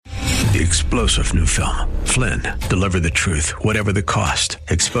The explosive new film, Flynn, deliver the truth, whatever the cost,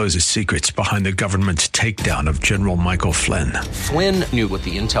 exposes secrets behind the government's takedown of General Michael Flynn. Flynn knew what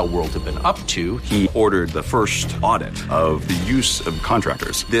the intel world had been up to. He ordered the first audit of the use of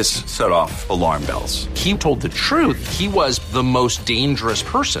contractors. This set off alarm bells. He told the truth. He was the most dangerous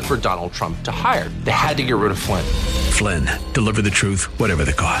person for Donald Trump to hire. They had to get rid of Flynn. Flynn, deliver the truth, whatever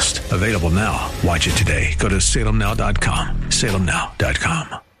the cost. Available now. Watch it today. Go to salemnow.com.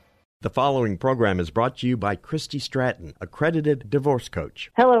 salemnow.com. The following program is brought to you by Christy Stratton, accredited divorce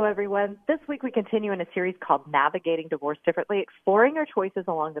coach. Hello, everyone. This week we continue in a series called Navigating Divorce Differently, exploring our choices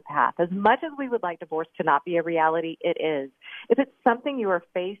along the path. As much as we would like divorce to not be a reality, it is. If it's something you are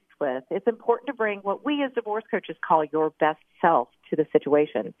faced with, it's important to bring what we as divorce coaches call your best self to the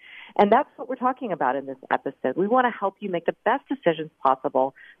situation. And that's what we're talking about in this episode. We want to help you make the best decisions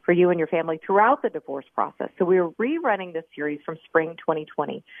possible for you and your family throughout the divorce process. So we're rerunning this series from spring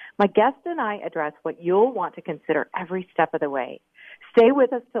 2020. My guest and I address what you'll want to consider every step of the way. Stay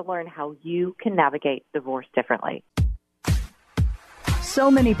with us to learn how you can navigate divorce differently. So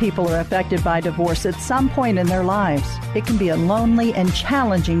many people are affected by divorce at some point in their lives. It can be a lonely and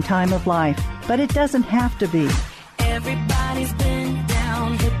challenging time of life, but it doesn't have to be. Everybody's been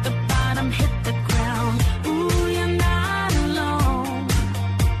down, hit the bottom, hit the ground. Ooh, you're not alone.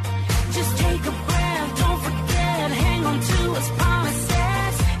 Just take a breath, don't forget, hang on to his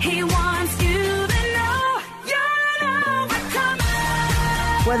promises. He wants you to know you're an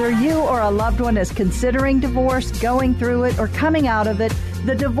overcomer. Whether you or a loved one is considering divorce, going through it, or coming out of it,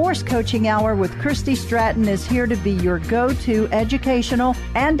 the Divorce Coaching Hour with Christy Stratton is here to be your go-to educational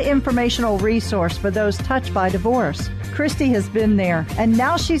and informational resource for those touched by divorce. Christy has been there, and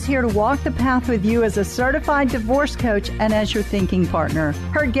now she's here to walk the path with you as a certified divorce coach and as your thinking partner.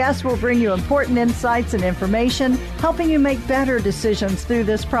 Her guests will bring you important insights and information, helping you make better decisions through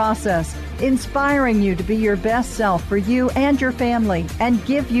this process, inspiring you to be your best self for you and your family, and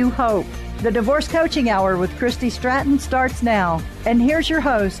give you hope. The Divorce Coaching Hour with Christy Stratton starts now. And here's your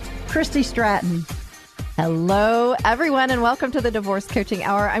host, Christy Stratton. Hello, everyone, and welcome to the Divorce Coaching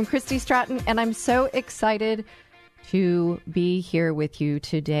Hour. I'm Christy Stratton, and I'm so excited to be here with you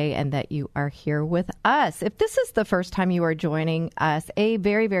today and that you are here with us. If this is the first time you are joining us, a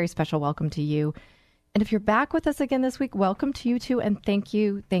very, very special welcome to you. And if you're back with us again this week, welcome to you too, and thank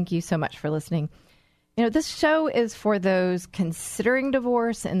you so much for listening. You know, this show is for those considering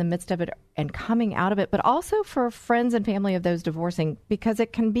divorce in the midst of it and coming out of it, but also for friends and family of those divorcing, because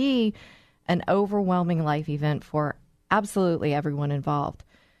it can be an overwhelming life event for absolutely everyone involved.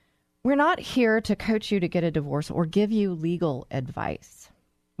 We're not here to coach you to get a divorce or give you legal advice.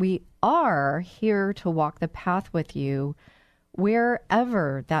 We are here to walk the path with you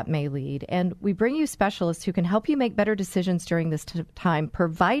wherever that may lead. And we bring you specialists who can help you make better decisions during this time,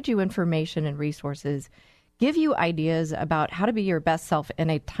 provide you information and resources, give you ideas about how to be your best self in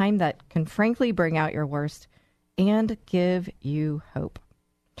a time that can frankly bring out your worst, and give you hope.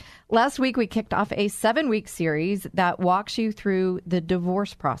 Last week, we kicked off a 7-week series that walks you through the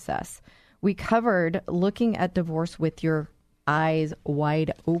divorce process. We covered looking at divorce with your eyes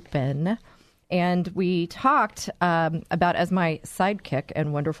wide open. And we talked about, as my sidekick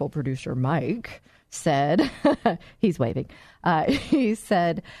and wonderful producer Mike said, he's waving, he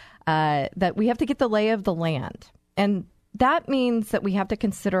said that we have to get the lay of the land. And that means that we have to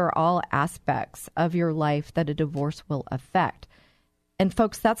consider all aspects of your life that a divorce will affect. And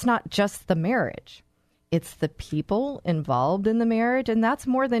folks, that's not just the marriage. It's the people involved in the marriage. And that's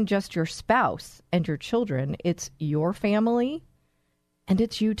more than just your spouse and your children. It's your family, and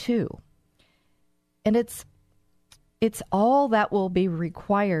it's you too. And it's all that will be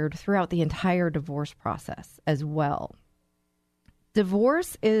required throughout the entire divorce process as well.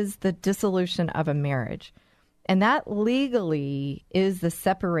 Divorce is the dissolution of a marriage, and that legally is the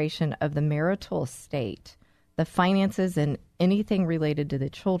separation of the marital estate, the finances, and anything related to the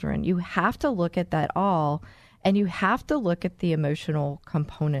children. You have to look at that all, and you have to look at the emotional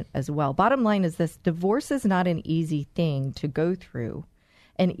component as well. Bottom line is this: divorce is not an easy thing to go through.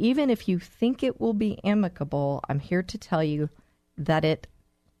 And even if you think it will be amicable, I'm here to tell you that it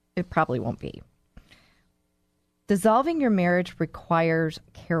probably won't be. Dissolving your marriage requires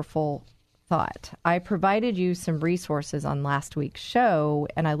careful thought. I provided you some resources on last week's show,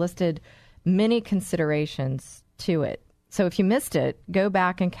 and I listed many considerations to it. So if you missed it, go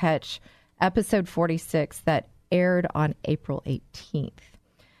back and catch episode 46 that aired on April 18th.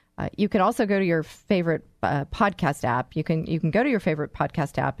 You can also go to your favorite podcast app. You can go to your favorite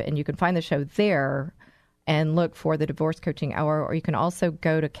podcast app and you can find the show there and look for the Divorce Coaching Hour, or you can also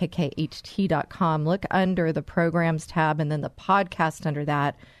go to kkht.com, look under the programs tab and then the podcast under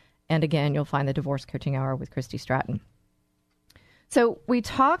that, And again, you'll find the Divorce Coaching Hour with Christy Stratton. So we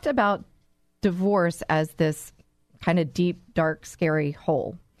talked about divorce as this kind of deep, dark, scary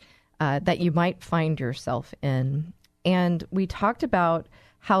hole that you might find yourself in. And we talked about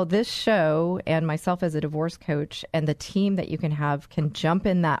how this show and myself as a divorce coach and the team that you can have can jump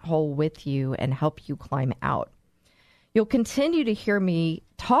in that hole with you and help you climb out. You'll continue to hear me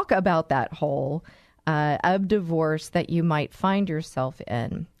talk about that hole of divorce that you might find yourself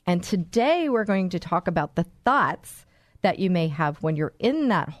in. And today we're going to talk about the thoughts that you may have when you're in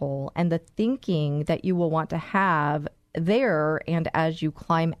that hole and the thinking that you will want to have there and as you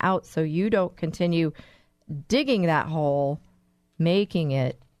climb out, so you don't continue digging that hole, making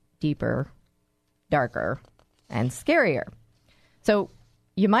it deeper, darker, and scarier. So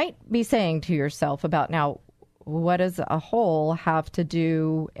you might be saying to yourself about, now, what does a hole have to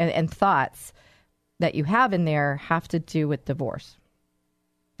do, and thoughts that you have in there have to do with divorce?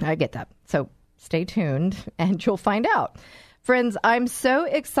 I get that. So stay tuned and you'll find out. Friends, I'm so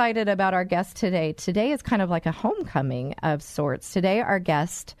excited about our guest today. Today is kind of like a homecoming of sorts. Today, our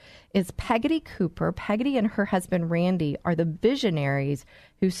guest is Peggotty Cooper. Peggotty and her husband, Randy, are the visionaries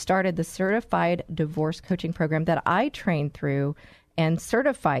who started the certified divorce coaching program that I trained through and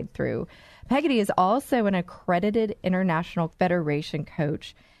certified through. Peggotty is also an accredited International Federation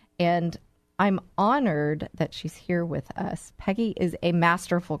coach, and I'm honored that she's here with us. Peggy is a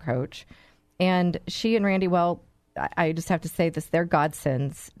masterful coach, and she and Randy, well, I just have to say this, they're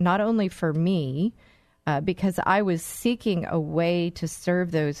godsends, not only for me, because I was seeking a way to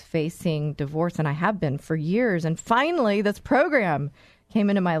serve those facing divorce, and I have been for years, and finally this program came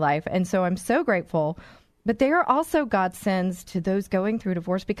into my life, and so I'm so grateful. But they are also godsends to those going through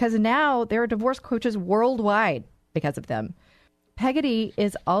divorce, because now there are divorce coaches worldwide because of them. Peggotty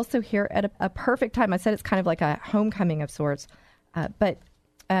is also here at a perfect time. I said it's kind of like a homecoming of sorts, but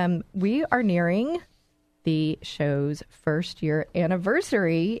we are nearing the show's first year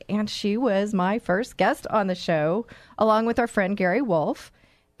anniversary, and she was my first guest on the show, along with our friend Gary Wolf.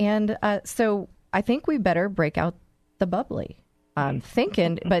 And so I think we better break out the bubbly. I'm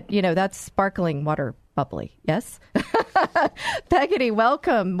thinking, but that's sparkling water bubbly. Yes. Peggotty,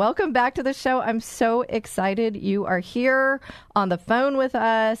 welcome. Welcome back to the show. I'm so excited you are here on the phone with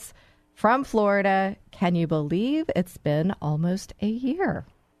us from Florida. Can you believe it's been almost a year?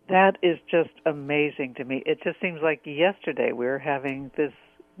 That is just amazing to me. It just seems like yesterday we were having this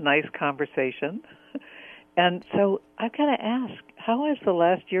nice conversation. And so I've got to ask, how has the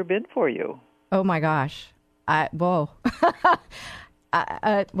last year been for you? Oh, my gosh. Whoa.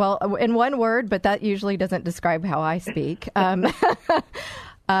 Well, in one word, but that usually doesn't describe how I speak.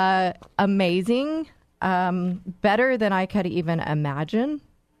 Amazing. Better than I could even imagine.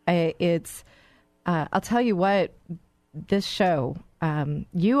 I'll tell you what, this show,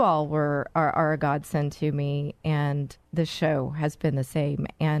 you all are a godsend to me, and this show has been the same.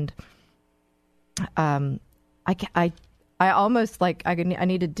 And I almost I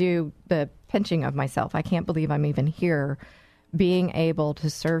need to do the pinching of myself. I can't believe I'm even here, being able to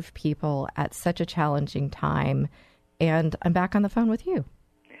serve people at such a challenging time, and I'm back on the phone with you.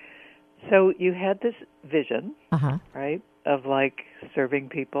 So you had this vision, right, of serving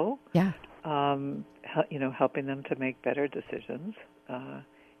people. Yeah. Helping them to make better decisions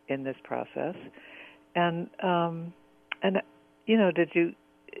in this process, and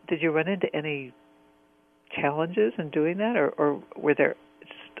did you run into any challenges in doing that, or were there?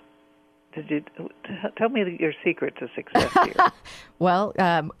 Tell me your secret to success here? Well,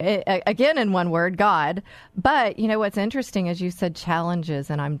 again, in one word, God. But what's interesting is you said challenges,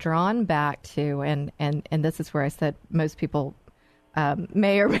 and I'm drawn back to, and this is where I said most people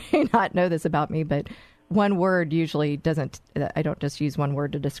may or may not know this about me, but one word usually doesn't, I don't just use one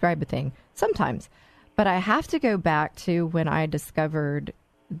word to describe a thing sometimes. But I have to go back to when I discovered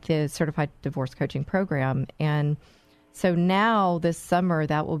the Certified Divorce Coaching Program. And so now this summer,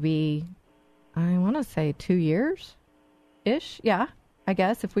 that will be, I want to say 2 years-ish. Yeah, I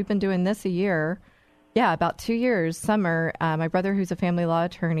guess if we've been doing this a year. Yeah, about 2 years, summer. My brother, who's a family law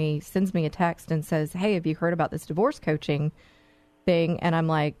attorney, sends me a text and says, hey, have you heard about this divorce coaching thing? And I'm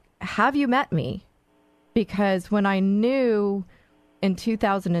like, have you met me? Because when I knew in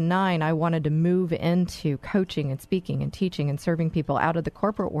 2009 I wanted to move into coaching and speaking and teaching and serving people out of the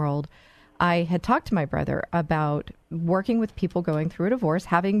corporate world, I had talked to my brother about working with people going through a divorce,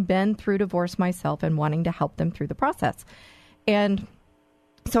 having been through divorce myself and wanting to help them through the process. And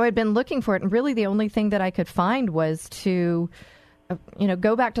so I'd been looking for it, and really the only thing that I could find was to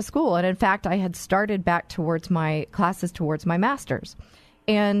go back to school. And in fact, I had started back towards my classes, towards my master's.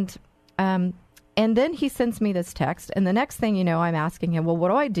 And And then he sends me this text, and the next thing you know, I'm asking him, well, what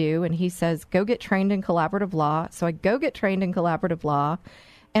do I do? And he says, go get trained in collaborative law. So I go get trained in collaborative law,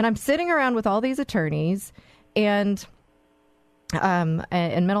 and I'm sitting around with all these attorneys and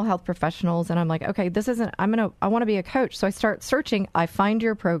mental health professionals, and I'm like, okay, I want to be a coach. So I start searching. I find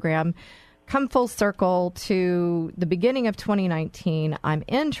your program, come full circle to the beginning of 2019. I'm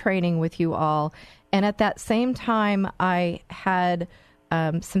in training with you all, and at that same time, I had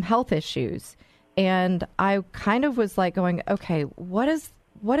some health issues. And I kind of was like going, okay, what is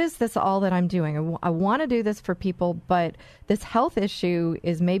this all that I'm doing? I want to do this for people, but this health issue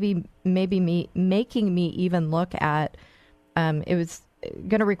is maybe me making me even look at, it was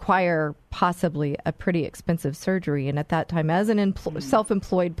going to require possibly a pretty expensive surgery. And at that time, as an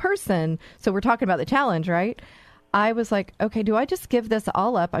self-employed person, so we're talking about the challenge, right? I was like, okay, do I just give this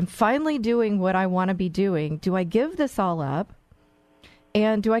all up? I'm finally doing what I want to be doing. Do I give this all up?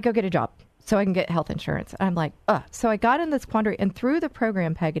 And do I go get a job so I can get health insurance? And I'm like, ugh. So I got in this quandary, and through the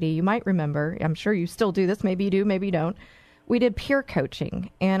program, Peggotty, you might remember, I'm sure you still do this, maybe you do, maybe you don't, we did peer coaching.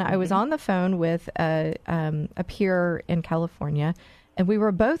 And I was on the phone with a peer in California, and we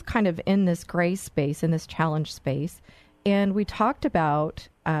were both kind of in this gray space, in this challenge space. And we talked about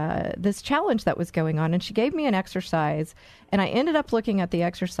this challenge that was going on, and she gave me an exercise, and I ended up looking at the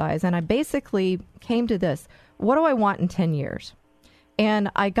exercise, and I basically came to this: what do I want in 10 years?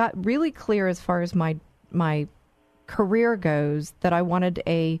 And I got really clear as far as my career goes that I wanted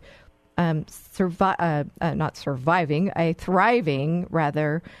a thriving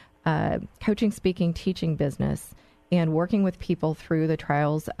coaching, speaking, teaching business, and working with people through the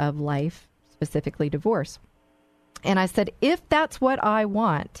trials of life, specifically divorce. And I said, if that's what I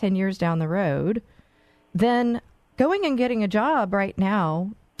want 10 years down the road, then going and getting a job right now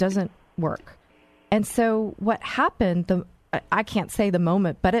doesn't work. And so what happened, I can't say the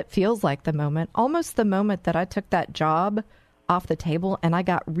moment, but it feels like the moment, almost the moment that I took that job off the table and I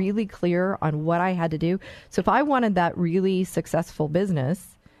got really clear on what I had to do. So if I wanted that really successful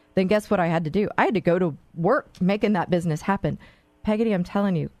business, then guess what I had to do? I had to go to work making that business happen. Peggotty, I'm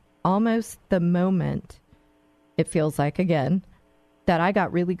telling you, almost the moment, it feels like, again, that I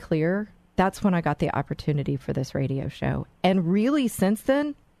got really clear, that's when I got the opportunity for this radio show. And really since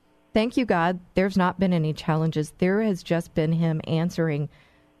then, thank you, God, there's not been any challenges. There has just been him answering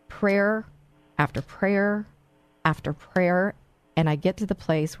prayer after prayer after prayer. And I get to the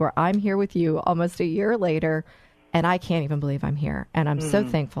place where I'm here with you almost a year later, and I can't even believe I'm here. And I'm so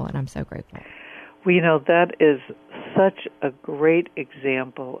thankful, and I'm so grateful. Well, that is such a great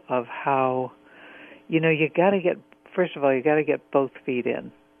example of how, you got to get, first of all, you got to get both feet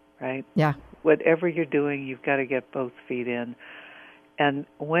in, right? Yeah. Whatever you're doing, you've got to get both feet in. And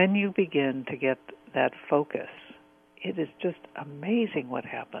when you begin to get that focus, it is just amazing what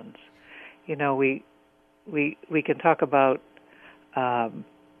happens. We can talk about,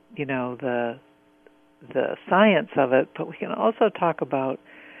 the science of it, but we can also talk about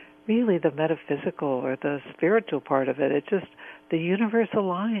really the metaphysical or the spiritual part of it. It's just the universe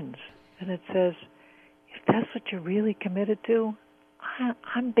aligns, and it says, if that's what you're really committed to,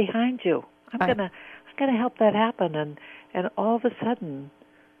 I'm behind you. I'm gonna help that happen, and all of a sudden,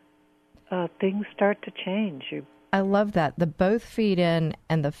 things start to change. I love that, the both feet in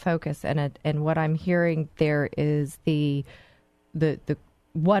and the focus, and what I'm hearing there is the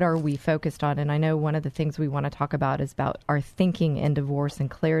what are we focused on? And I know one of the things we want to talk about is about our thinking in divorce and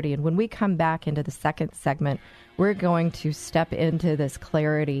clarity. And when we come back into the second segment, we're going to step into this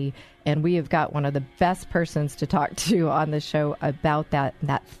clarity, and we have got one of the best persons to talk to on the show about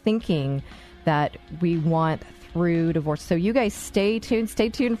that thinking that we want through divorce. So you guys stay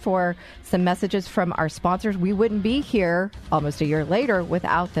tuned for some messages from our sponsors. We wouldn't be here almost a year later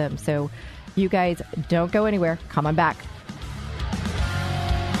without them. So you guys don't go anywhere. Come on back.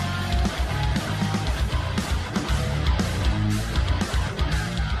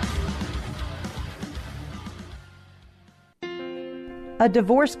 A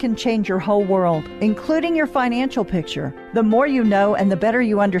divorce can change your whole world, including your financial picture. The more you know and the better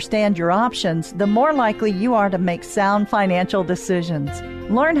you understand your options, the more likely you are to make sound financial decisions.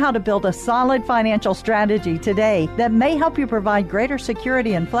 Learn how to build a solid financial strategy today that may help you provide greater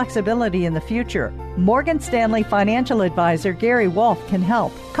security and flexibility in the future. Morgan Stanley financial advisor Gary Wolf can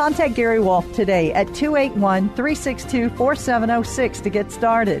help. Contact Gary Wolf today at 281-362-4706 to get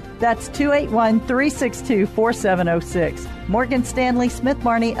started. That's 281-362-4706. Morgan Stanley Smith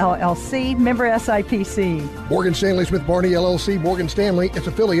Barney, LLC, member SIPC. Morgan Stanley Smith Barney, LLC, Morgan Stanley, its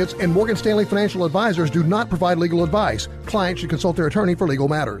affiliates, and Morgan Stanley Financial Advisors do not provide legal advice. Clients should consult their attorney for legal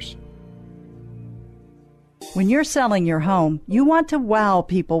matters. When you're selling your home, you want to wow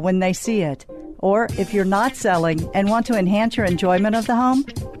people when they see it. Or if you're not selling and want to enhance your enjoyment of the home,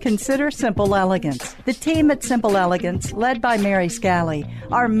 consider Simple Elegance. The team at Simple Elegance, led by Mary Scally,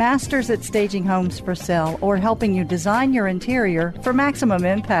 are masters at staging homes for sale or helping you design your interior for maximum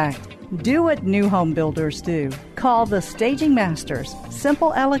impact. Do what new home builders do. Call the Staging Masters,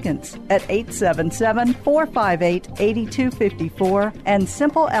 Simple Elegance, at 877-458-8254 and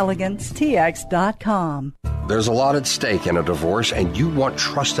SimpleEleganceTX.com. There's a lot at stake in a divorce, and you want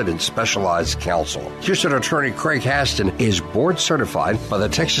trusted and specialized counsel. Houston attorney Craig Haston is board certified by the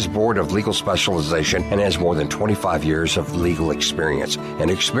Texas Board of Legal Specialization and has more than 25 years of legal experience. And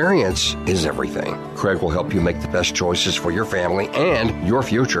experience is everything. Craig will help you make the best choices for your family and your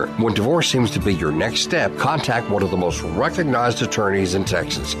future. When divorce seems to be your next step, contact one of the most recognized attorneys in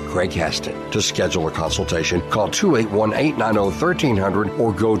Texas, Craig Haston. To schedule a consultation, call 281-890-1300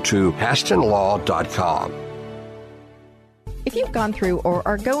 or go to HastonLaw.com. If you've gone through or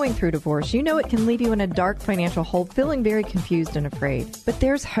are going through divorce, you know it can leave you in a dark financial hole, feeling very confused and afraid. But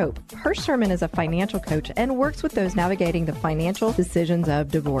there's hope. Hirsch Sherman is a financial coach and works with those navigating the financial decisions of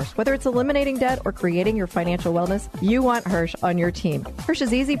divorce. Whether it's eliminating debt or creating your financial wellness, you want Hirsch on your team.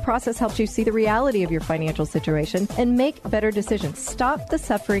 Hirsch's easy process helps you see the reality of your financial situation and make better decisions. Stop the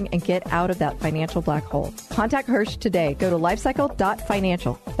suffering and get out of that financial black hole. Contact Hirsch today. Go to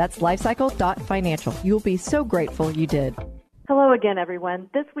lifecycle.financial. That's lifecycle.financial. You'll be so grateful you did. Hello again,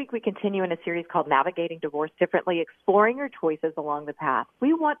 everyone. This week we continue in a series called Navigating Divorce Differently, exploring your choices along the path.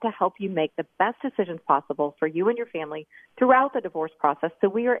 We want to help you make the best decisions possible for you and your family throughout the divorce process, so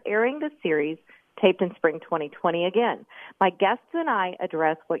we are airing this series taped in spring 2020 again. My guests and I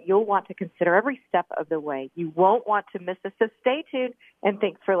address what you'll want to consider every step of the way. You won't want to miss this, so stay tuned, and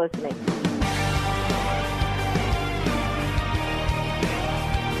thanks for listening.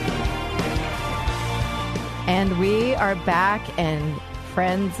 And we are back, and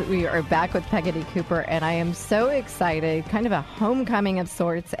friends, we are back with Peggy Cooper, and I am so excited, kind of a homecoming of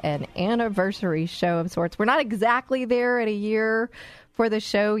sorts, an anniversary show of sorts. We're not exactly there at a year for the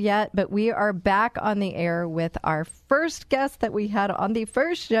show yet, but we are back on the air with our first guest that we had on the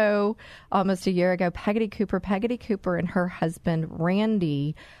first show almost a year ago, Peggy Cooper. Peggy Cooper and her husband,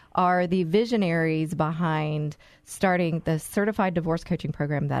 Randy, are the visionaries behind starting the certified divorce coaching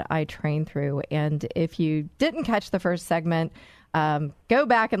program that I train through. And if you didn't catch the first segment, go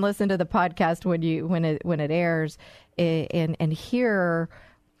back and listen to the podcast when it airs and hear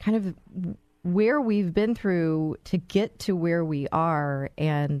kind of where we've been through to get to where we are.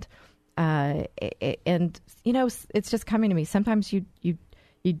 And you know, it's just coming to me. Sometimes you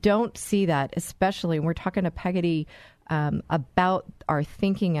don't see that, especially when we're talking to Peggy about our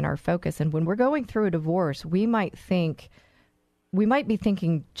thinking and our focus. And when we're going through a divorce, we might be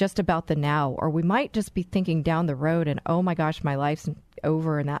thinking just about the now, or we might just be thinking down the road and, oh my gosh, my life's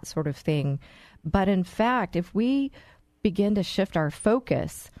over and that sort of thing. But in fact, if we begin to shift our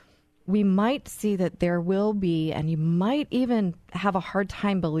focus, we might see that there will be, and you might even have a hard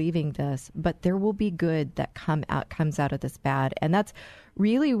time believing this, but there will be good that comes out of this bad. And that's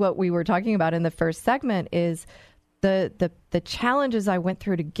really what we were talking about in the first segment, is the challenges I went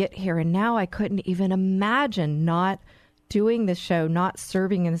through to get here. And now I couldn't even imagine not doing this show, not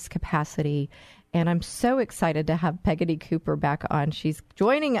serving in this capacity. And I'm so excited to have Peggy Cooper back on. She's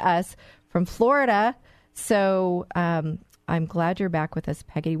joining us from Florida. So I'm glad you're back with us,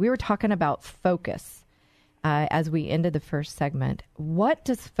 Peggy. We were talking about focus as we ended the first segment. What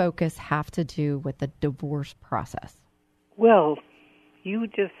does focus have to do with the divorce process? Well, you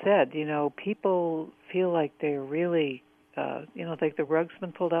just said, people feel like they're really, like the rug's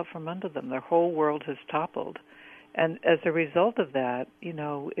been pulled out from under them. Their whole world has toppled. And as a result of that,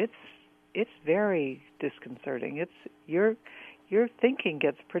 it's very disconcerting. It's your thinking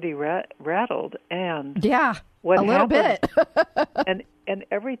gets pretty rattled, and what a little bit. and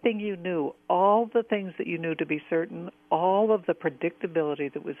everything you knew, all the things that you knew to be certain, all of the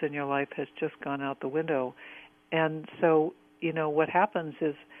predictability that was in your life has just gone out the window. And so, what happens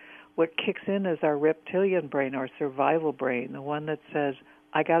is, what kicks in is our reptilian brain, our survival brain, the one that says,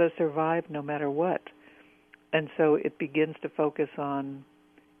 I got to survive no matter what. And so it begins to focus on,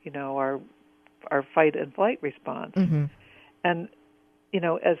 our fight and flight response. Mm-hmm. And,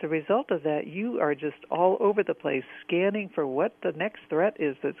 as a result of that, you are just all over the place, scanning for what the next threat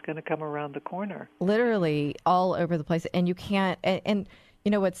is that's going to come around the corner. Literally all over the place. And you can't, and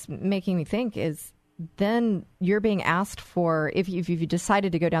what's making me think is, then you're being asked for, if you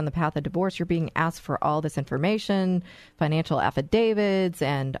decided to go down the path of divorce, you're being asked for all this information, financial affidavits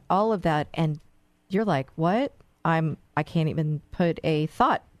and all of that. And you're like, what? I can't even put a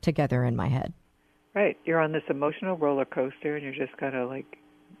thought together in my head. Right. You're on this emotional roller coaster, and you're just kind of like,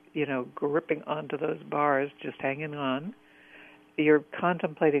 gripping onto those bars, just hanging on. You're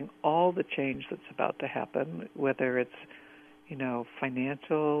contemplating all the change that's about to happen, whether it's,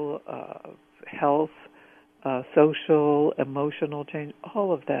 financial, health, social, emotional change,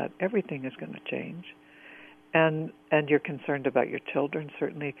 all of that. Everything is going to change. And you're concerned about your children,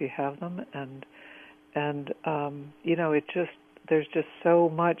 certainly if you have them. And there's just so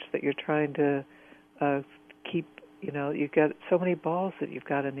much that you're trying to keep, you've got so many balls that you've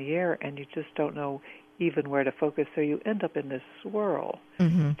got in the air, and you just don't know even where to focus, so you end up in this swirl.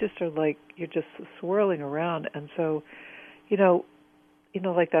 Mm-hmm. You're just swirling around, and so,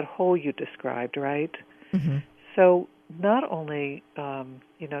 like that hole you described, right? Mm-hmm. So not only, do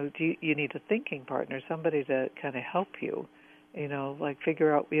you need a thinking partner, somebody to kind of help you,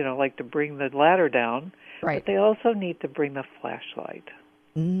 figure out, to bring the ladder down, right? But they also need to bring the flashlight,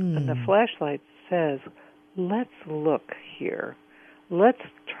 and the flashlight says, let's look here. Let's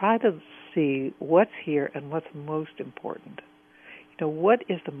try to see what's here and what's most important. What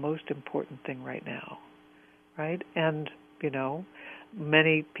is the most important thing right now, right? And,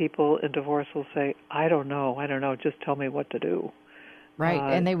 many people in divorce will say, I don't know, just tell me what to do. Right,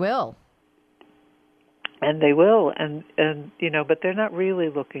 and they will. And they will, and but they're not really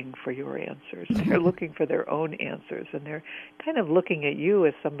looking for your answers. They're looking for their own answers, and they're kind of looking at you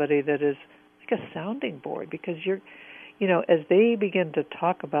as somebody that is like a sounding board, because you're, as they begin to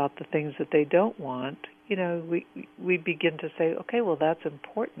talk about the things that they don't want, we begin to say, okay, well, that's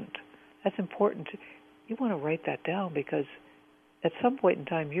important. That's important. You want to write that down, because at some point in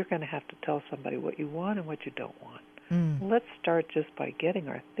time, you're going to have to tell somebody what you want and what you don't want. Let's start just by getting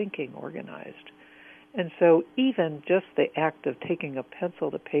our thinking organized. And so even just the act of taking a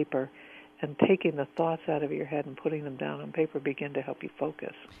pencil to paper and taking the thoughts out of your head and putting them down on paper begin to help you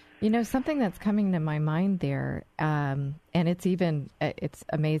focus. Something that's coming to my mind there, and it's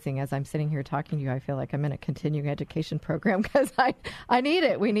amazing as I'm sitting here talking to you, I feel like I'm in a continuing education program, because I need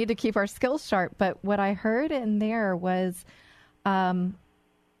it. We need to keep our skills sharp. But what I heard in there was,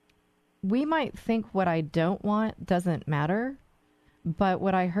 we might think what I don't want doesn't matter, but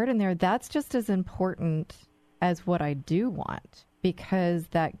what I heard in there, that's just as important as what I do want, because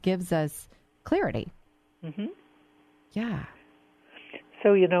that gives us clarity. Mm-hmm. Yeah.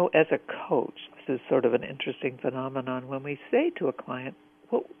 So, as a coach, this is sort of an interesting phenomenon. When we say to a client,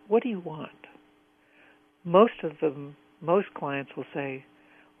 what do you want? Most clients will say,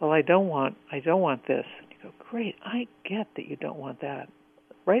 well, I don't want this. And you go, great, I get that you don't want that.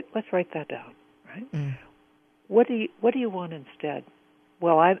 Right? Let's write that down, right? Mm. What do you want instead?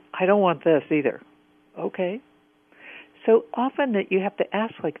 Well, I don't want this either. Okay. So often that you have to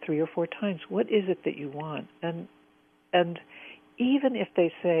ask like 3 or 4 times, what is it that you want? And even if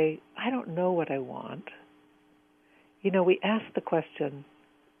they say, I don't know what I want, we ask the question,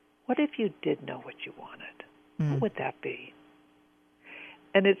 what if you did know what you wanted? What would that be?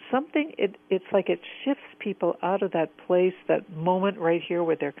 And it's something, it's like it shifts people out of that place, that moment right here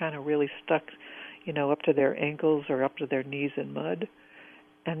where they're kind of really stuck, up to their ankles or up to their knees in mud.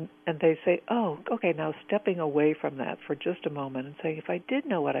 And they say, oh, okay, now stepping away from that for just a moment and saying, if I did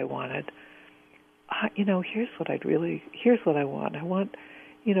know what I wanted, here's what I want. I want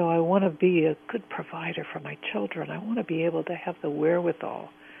to be a good provider for my children. I want to be able to have the wherewithal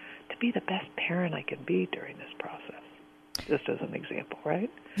to be the best parent I can be during this process. Just as an example, right?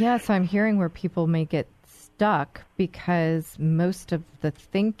 Yes, I'm hearing where people may get stuck because most of the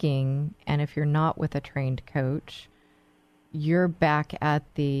thinking, and if you're not with a trained coach, you're back at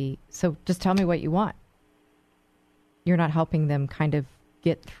so just tell me what you want. You're not helping them kind of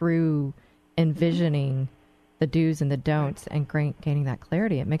get through envisioning the do's and the don'ts and gaining that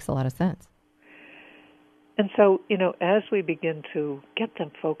clarity. It makes a lot of sense. And so, as we begin to get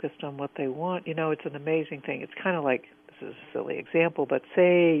them focused on what they want, it's an amazing thing. It's kind of like, this is a silly example, but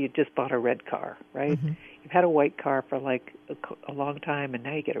say you just bought a red car, right? Mm-hmm. You've had a white car for like a long time, and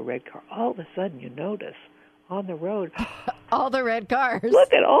now you get a red car. All of a sudden, you notice on the road, all the red cars.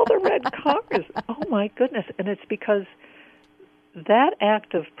 Look at all the red cars. Oh, my goodness. And it's because that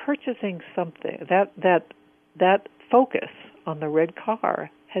act of purchasing something, that focus on the red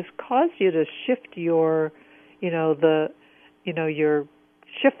car has caused you to shift your, shift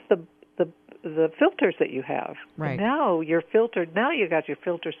the filters that you have. Right. And now you got your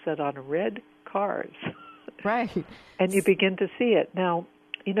filter set on red cars. Right. And you begin to see it. Now,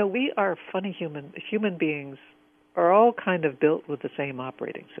 we are funny human beings are all kind of built with the same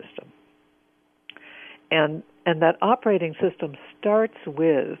operating system. And that operating system starts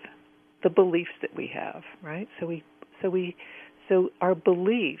with the beliefs that we have, right? So our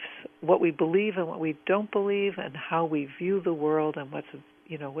beliefs, what we believe and what we don't believe, and how we view the world, and what's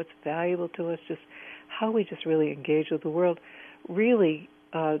what's valuable to us, just how we just really engage with the world, really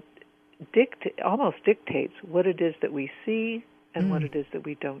almost dictates what it is that we see and what it is that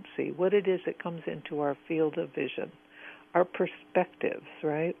we don't see, what it is that comes into our field of vision, our perspectives,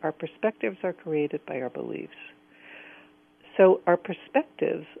 right? Our perspectives are created by our beliefs. So our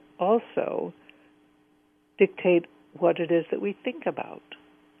perspectives also dictate what it is that we think about,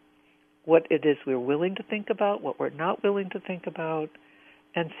 what it is we're willing to think about, what we're not willing to think about.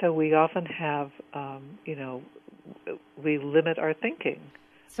 And so we often have, we limit our thinking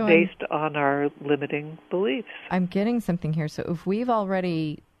based on our limiting beliefs. I'm getting something here. So if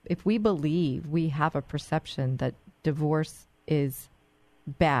we believe we have a perception that divorce is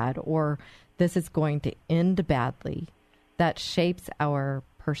bad or this is going to end badly, that shapes our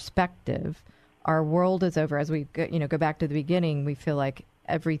perspective. Our world is over. As we go back to the beginning, we feel like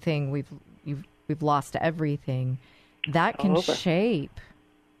everything we've lost everything. That can shape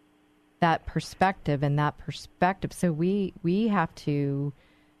that perspective and that perspective. So we have to.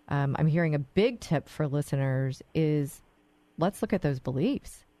 I'm hearing a big tip for listeners is let's look at those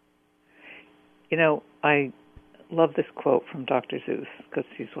beliefs. I love this quote from Dr. Seuss because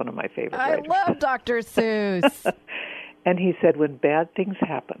he's one of my favorite writers. I love Dr. Seuss. And he said, when bad things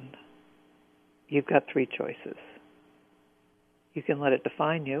happen, you've got three choices. You can let it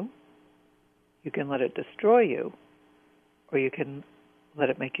define you, you can let it destroy you, or you can let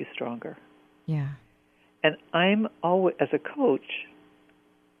it make you stronger. Yeah. And I'm always, as a coach,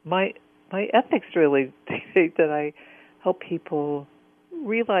 my ethics really dictate that I help people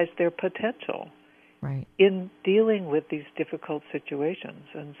realize their potential in dealing with these difficult situations.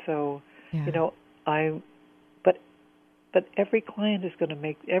 And so, but every client is going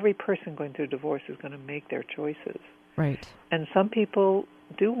to every person going through divorce is going to make their choices. Right. And some people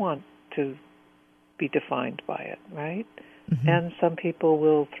do want to be defined by it, right? Mm-hmm. And some people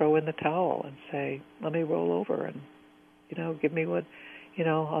will throw in the towel and say, let me roll over and, give me what,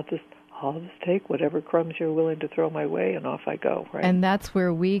 I'll just take whatever crumbs you're willing to throw my way and off I go, right? And that's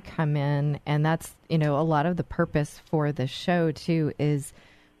where we come in. And that's, a lot of the purpose for the show too is,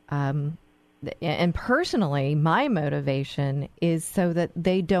 and personally, my motivation is so that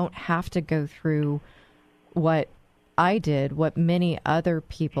they don't have to go through what I did, what many other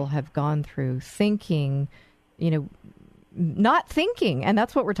people have gone through, thinking, not thinking. And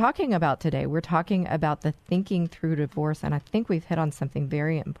that's what we're talking about today. We're talking about the thinking through divorce. And I think we've hit on something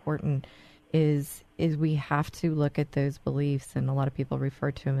very important is we have to look at those beliefs. And a lot of people refer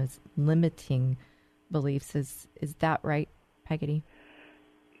to them as limiting beliefs. Is that right, Peggy?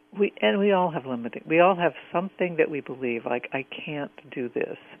 We all have limiting. We all have something that we believe, like, I can't do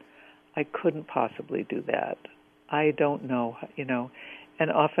this. I couldn't possibly do that. I don't know,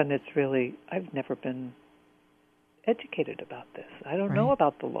 And often it's really, I've never been educated about this. I don't know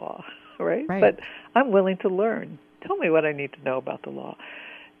about the law, right? But I'm willing to learn. Tell me what I need to know about the law.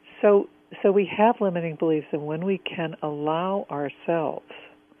 So we have limiting beliefs, and when we can allow ourselves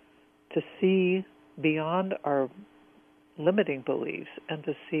to see beyond our limiting beliefs and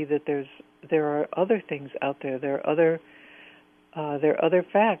to see that there are other things out there. There are other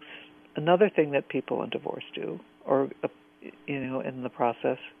facts. Another thing that people in divorce do, or in the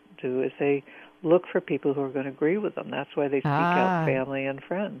process do, is they look for people who are going to agree with them. That's why they seek out family and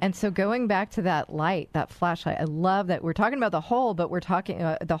friends. And so going back to that light, that flashlight, I love that we're talking about the whole, but we're talking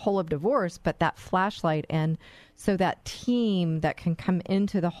the whole of divorce, but that flashlight. And so that team that can come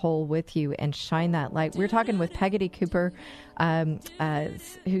into the whole with you and shine that light. We're talking with Peggy Cooper,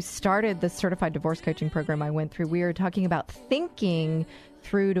 who started the certified divorce coaching program I went through. We are talking about thinking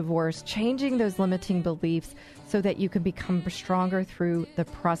through divorce, changing those limiting beliefs so that you can become stronger through the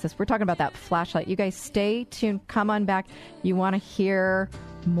process. We're talking about that flashlight. You guys stay tuned. Come on back. You want to hear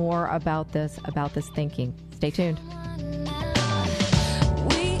more about this thinking. Stay tuned.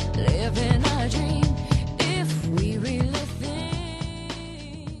 We live in a dream if we really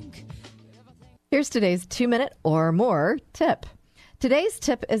think. Here's today's 2-minute or more tip. Today's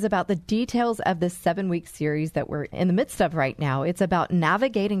tip is about the details of this 7-week series that we're in the midst of right now. It's about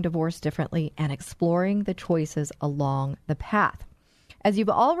navigating divorce differently and exploring the choices along the path. As you've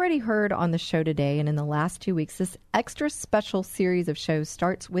already heard on the show today and in the last 2 weeks, this extra special series of shows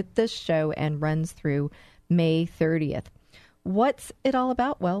starts with this show and runs through May 30th. What's it all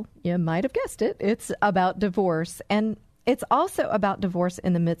about? Well, you might have guessed it. It's about divorce, and it's also about divorce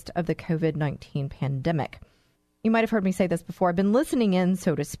in the midst of the COVID-19 pandemic. You might have heard me say this before. I've been listening in,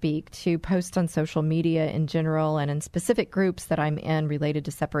 so to speak, to posts on social media in general and in specific groups that I'm in related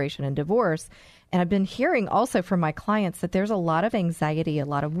to separation and divorce. And I've been hearing also from my clients that there's a lot of anxiety, a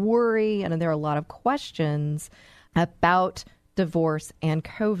lot of worry, and there are a lot of questions about divorce, and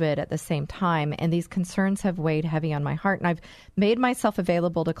COVID at the same time. And these concerns have weighed heavy on my heart. And I've made myself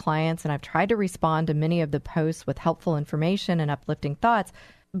available to clients, and I've tried to respond to many of the posts with helpful information and uplifting thoughts,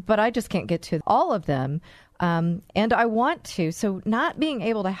 but I just can't get to all of them. And I want to. So not being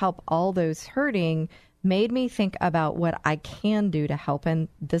able to help all those hurting made me think about what I can do to help. And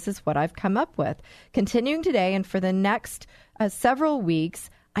this is what I've come up with. Continuing today and for the next several weeks,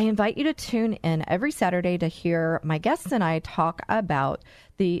 I invite you to tune in every Saturday to hear my guests and I talk about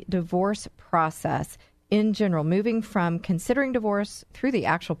the divorce process in general, moving from considering divorce through the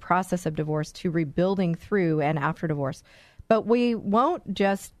actual process of divorce to rebuilding through and after divorce. But we won't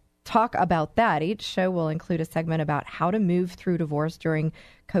just talk about that. Each show will include a segment about how to move through divorce during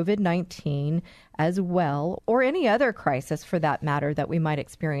COVID-19 as well, or any other crisis for that matter that we might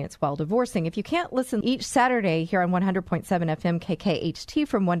experience while divorcing. If you can't listen each Saturday here on 100.7 FM KKHT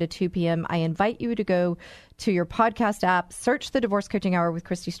from 1 to 2 p.m., I invite you to go to your podcast app, search the Divorce Coaching Hour with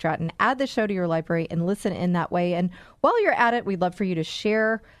Christy Stratton, add the show to your library, and listen in that way. And while you're at it, we'd love for you to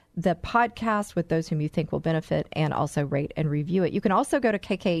share the podcast with those whom you think will benefit and also rate and review it. You can also go to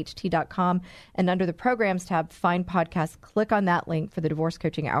kkht.com and under the programs tab, find podcasts, click on that link for the Divorce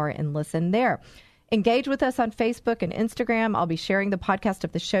Coaching Hour and listen there. Engage with us on Facebook and Instagram. I'll be sharing the podcast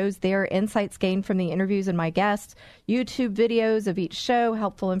of the shows there, insights gained from the interviews and my guests, YouTube videos of each show,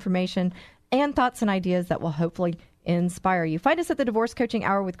 helpful information, and thoughts and ideas that will hopefully inspire you. Find us at the Divorce Coaching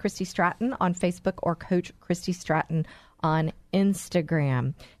Hour with Christy Stratton on Facebook or Coach Christy Stratton on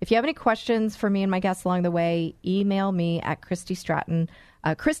Instagram. If you have any questions for me and my guests along the way, email me at Christy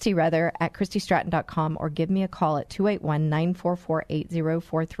at ChristyStratton.com or give me a call at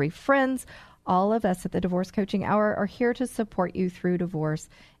 281-944-8043. Friends, all of us at the Divorce Coaching Hour are here to support you through divorce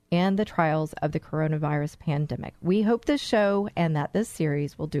and the trials of the coronavirus pandemic. We hope this show and that this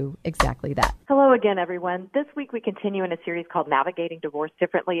series will do exactly that. Hello again, everyone. This week we continue in a series called Navigating Divorce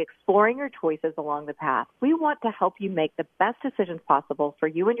Differently, exploring your choices along the path. We want to help you make the best decisions possible for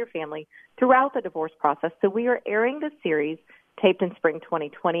you and your family throughout the divorce process, so we are airing this series taped in spring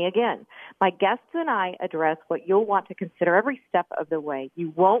 2020 again. My guests and I address what you'll want to consider every step of the way.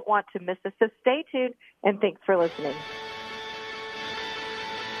 You won't want to miss this, so stay tuned, and thanks for listening.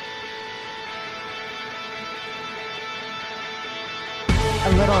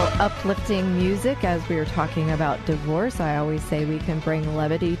 A little uplifting music as we were talking about divorce. I always say we can bring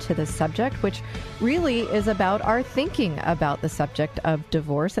levity to the subject, which really is about our thinking about the subject of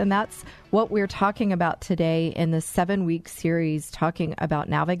divorce. And that's what we're talking about today in the 7-week series, talking about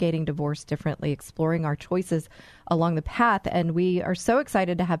navigating divorce differently, exploring our choices along the path. And we are so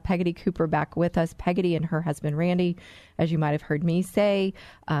excited to have Peggotty Cooper back with us. Peggotty and her husband, Randy, as you might have heard me say,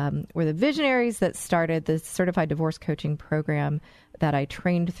 were the visionaries that started the certified divorce coaching program that I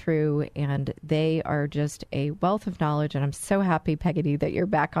trained through, and they are just a wealth of knowledge. And I'm so happy, Peggotty, that you're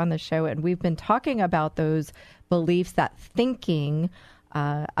back on the show. And we've been talking about those beliefs, that thinking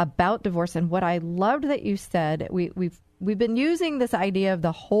about divorce. And what I loved that you said, we've been using this idea of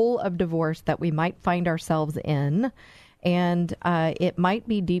the whole of divorce that we might find ourselves in, and it might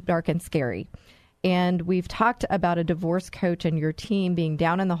be deep, dark, and scary. And we've talked about a divorce coach and your team being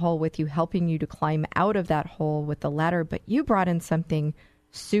down in the hole with you, helping you to climb out of that hole with the ladder. But you brought in something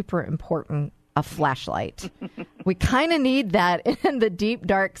super important, a flashlight. We kind of need that in the deep,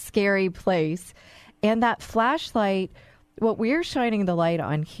 dark, scary place. And that flashlight, what we're shining the light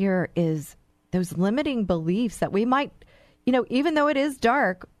on here is those limiting beliefs that we might, even though it is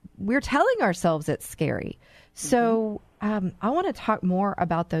dark, we're telling ourselves it's scary. So I want to talk more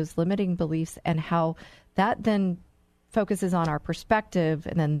about those limiting beliefs and how that then focuses on our perspective,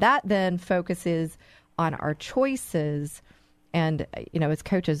 and then that then focuses on our choices. And, as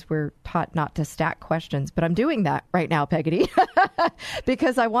coaches, we're taught not to stack questions, but I'm doing that right now, Peggotty,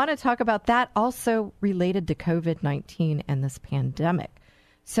 because I want to talk about that also related to COVID-19 and this pandemic.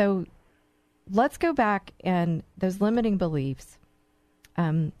 So let's go back and those limiting beliefs.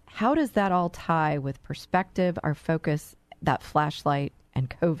 How does that all tie with perspective, our focus, that flashlight,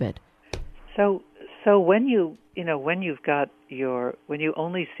 and COVID? So when you've got when you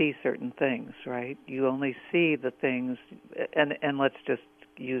only see certain things, right? You only see the things, and let's just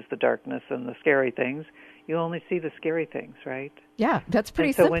use the darkness and the scary things. You only see the scary things, right? Yeah, that's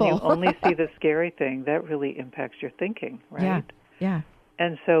pretty simple. simple. When you only see the scary thing, that really impacts your thinking, right? Yeah.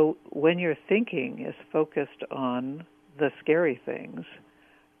 And so when your thinking is focused on the scary things,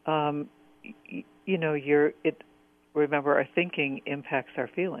 remember, our thinking impacts our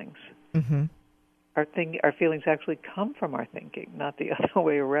feelings. Mm-hmm. Our feelings actually come from our thinking, not the other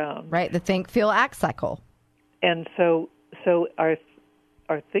way around. Right, the think, feel, act cycle. And so our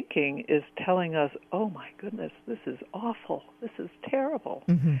our thinking is telling us, oh my goodness, this is awful, this is terrible.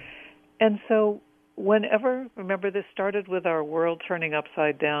 Mm-hmm. And so remember this started with our world turning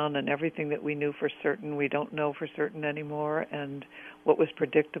upside down and everything that we knew for certain we don't know for certain anymore, and what was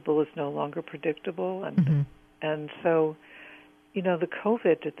predictable is no longer predictable. And so, the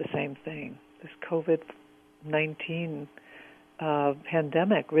COVID did the same thing. This COVID-19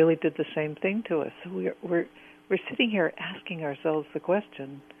 pandemic really did the same thing to us. So we're sitting here asking ourselves the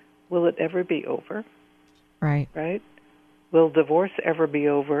question, will it ever be over? Right. Right? Will divorce ever be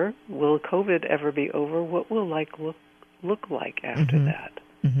over? Will COVID ever be over? What will life look like after that?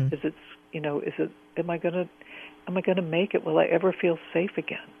 Mm-hmm. Is it am I gonna make it? Will I ever feel safe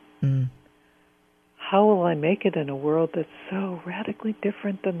again? Mm. How will I make it in a world that's so radically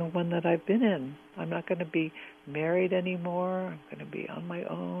different than the one that I've been in? I'm not going to be married anymore. I'm going to be on my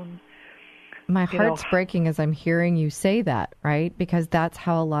own. My heart's breaking as I'm hearing you say that, right? Because that's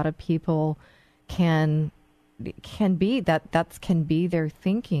how a lot of people can be. That can be their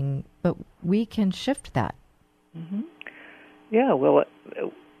thinking, but we can shift that. Mm-hmm. Yeah, well,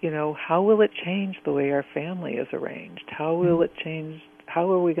 how will it change the way our family is arranged? How will it change? How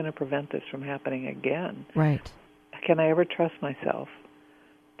are we going to prevent this from happening again? Right. Can I ever trust myself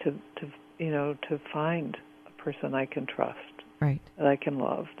to find a person I can trust, right, that I can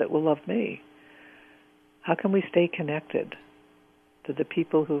love, that will love me? How can we stay connected to the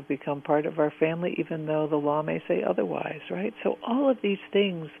people who've become part of our family, even though the law may say otherwise, right? So all of these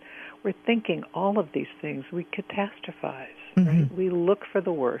things, we're thinking all of these things, we catastrophize, right? We look for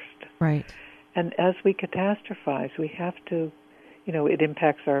the worst. Right. And as we catastrophize, we have to, it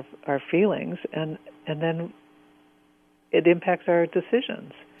impacts our feelings, and then it impacts our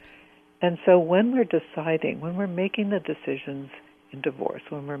decisions. And so when we're deciding, when we're making the decisions in divorce,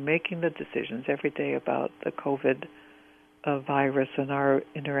 when we're making the decisions every day about the COVID virus and our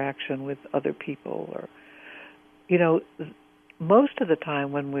interaction with other people, or, most of the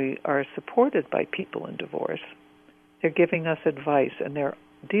time when we are supported by people in divorce, they're giving us advice and they're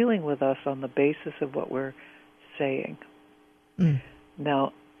dealing with us on the basis of what we're saying. Mm.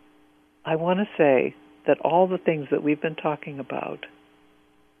 Now, I want to say that all the things that we've been talking about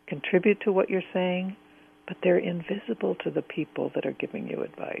contribute to what you're saying, but they're invisible to the people that are giving you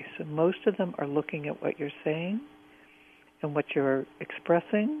advice. And most of them are looking at what you're saying and what you're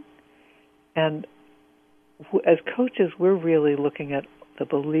expressing. And as coaches, we're really looking at the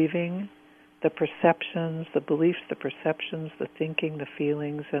believing, the perceptions, the beliefs, the perceptions, the thinking, the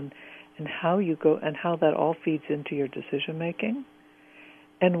feelings, and how you go, and how that all feeds into your decision making.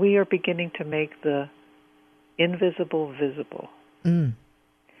 And we are beginning to make the invisible visible. Mm.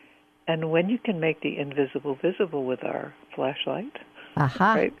 And when you can make the invisible visible with our flashlight,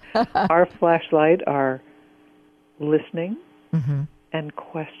 right? Our flashlight are listening and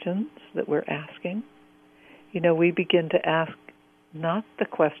questions that we're asking. We begin to ask not the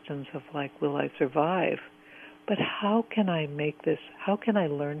questions of like, will I survive? But how can I make this, how can I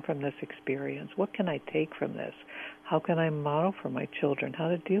learn from this experience? What can I take from this? How can I model for my children how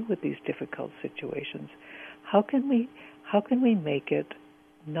to deal with these difficult situations? How can we make it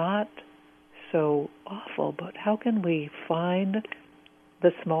not so awful, but how can we find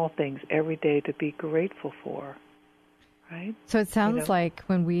the small things every day to be grateful for? Right? So it sounds like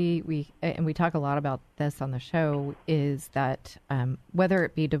when we talk a lot about this on the show, is that whether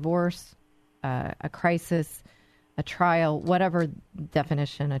it be divorce, a crisis, a trial, whatever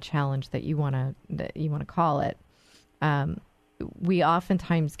definition, a challenge that you want to call it, we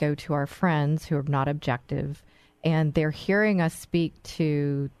oftentimes go to our friends who are not objective, and they're hearing us speak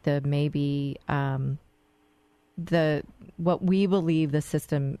to the maybe what we believe the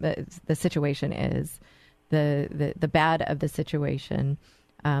situation is. The bad of the situation.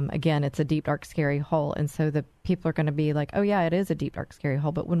 Again, it's a deep, dark, scary hole. And so the people are going to be like, oh, yeah, it is a deep, dark, scary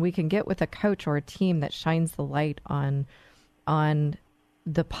hole. But when we can get with a coach or a team that shines the light on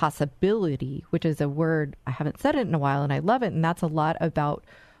the possibility, which is a word, I haven't said it in a while, and I love it. And that's a lot about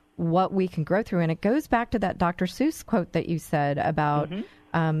what we can grow through. And it goes back to that Dr. Seuss quote that you said about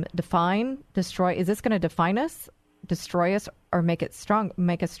define, destroy. Is this going to define us, destroy us, or make us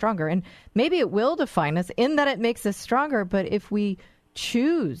stronger? And maybe it will define us in that it makes us stronger. But if we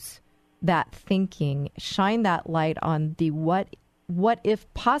choose that thinking, shine that light on the what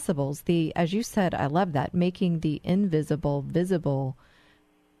if possibles, as you said, I love that, making the invisible visible,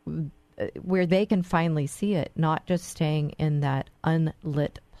 where they can finally see it, not just staying in that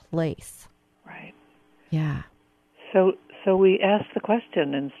unlit place. Right. Yeah. So we ask the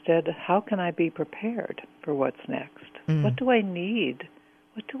question instead, how can I be prepared for what's next? What do I need?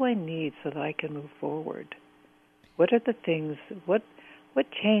 What do I need so that I can move forward? What are the things, what what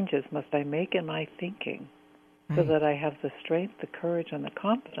changes must I make in my thinking so that I have the strength, the courage, and the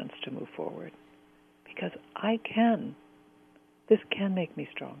confidence to move forward? Because I can. This can make me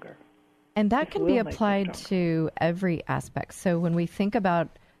stronger. And that can be applied to every aspect. So when we think about,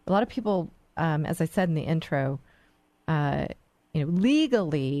 a lot of people, as I said in the intro,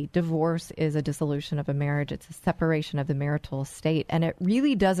 legally, divorce is a dissolution of a marriage. It's a separation of the marital estate, and it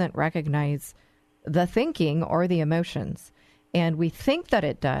really doesn't recognize the thinking or the emotions. And we think that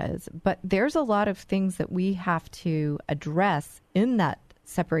it does, but there's a lot of things that we have to address in that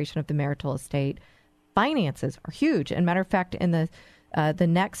separation of the marital estate. Finances are huge. And matter of fact, in the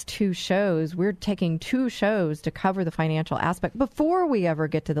next 2 shows, we're taking 2 shows to cover the financial aspect before we ever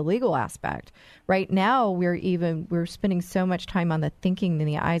get to the legal aspect. Right now, we're spending so much time on the thinking and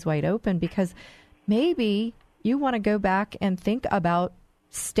the eyes wide open because maybe you want to go back and think about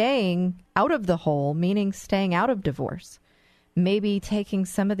staying out of the hole, meaning staying out of divorce. Maybe taking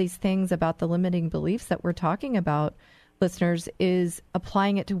some of these things about the limiting beliefs that we're talking about, listeners, is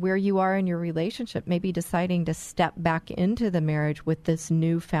applying it to where you are in your relationship, maybe deciding to step back into the marriage with this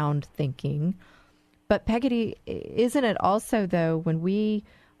newfound thinking. But Peggy, isn't it also, though, when we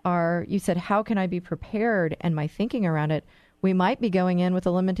are, you said, how can I be prepared and my thinking around it, we might be going in with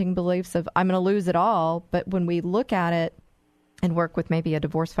the limiting beliefs of I'm going to lose it all. But when we look at it and work with maybe a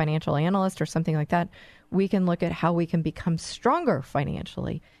divorce financial analyst or something like that, we can look at how we can become stronger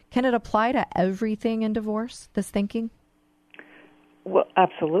financially. Can it apply to everything in divorce, this thinking? Well,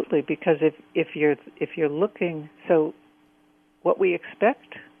 absolutely, because if you're looking, so what we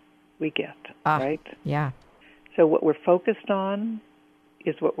expect, we get, right? Yeah. So what we're focused on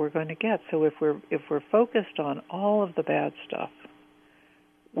is what we're going to get. So if we're focused on all of the bad stuff,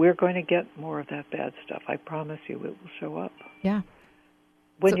 we're going to get more of that bad stuff. I promise you, it will show up. Yeah.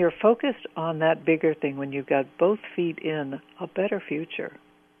 When you're focused on that bigger thing, when you've got both feet in a better future,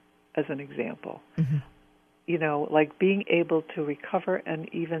 as an example, like being able to recover and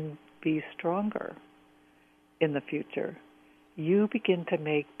even be stronger in the future, you begin to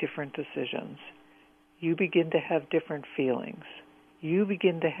make different decisions. You begin to have different feelings. You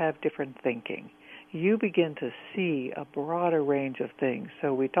begin to have different thinking. You begin to see a broader range of things.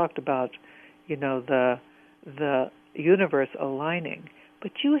 So we talked about, the universe aligning,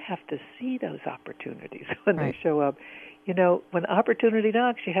 but you have to see those opportunities when they show up. When opportunity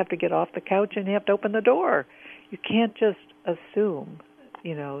knocks, you have to get off the couch and you have to open the door. You can't just assume,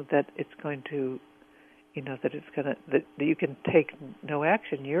 that it's going to, that you can take no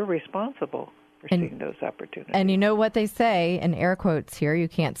action. You're responsible for seeing those opportunities. And you know what they say, in air quotes here, you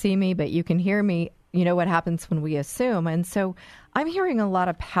can't see me, but you can hear me. You know what happens when we assume. And so I'm hearing a lot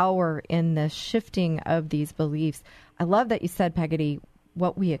of power in the shifting of these beliefs. I love that you said, Peggy,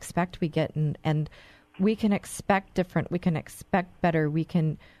 what we expect we get, and we can expect different. We can expect better. We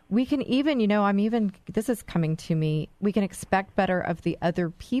can even, this is coming to me, we can expect better of the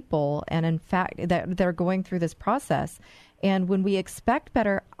other people, and in fact, that they're going through this process. And when we expect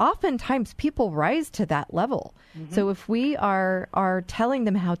better, oftentimes people rise to that level. Mm-hmm. So if we are telling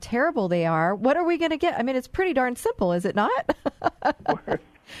them how terrible they are, what are we going to get? I mean, it's pretty darn simple, is it not?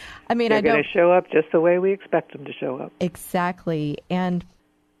 I mean, they're going to show up just the way we expect them to show up. Exactly. And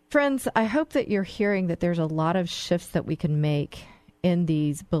friends, I hope that you're hearing that there's a lot of shifts that we can make in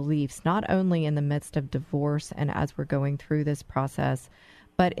these beliefs, not only in the midst of divorce and as we're going through this process,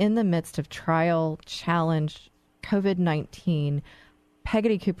 but in the midst of trial, challenge, COVID-19.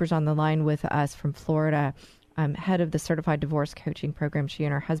 Peggy Cooper's on the line with us from Florida, head of the Certified Divorce Coaching Program. She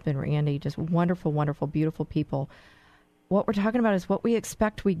and her husband, Randy, just wonderful, wonderful, beautiful people. What we're talking about is what we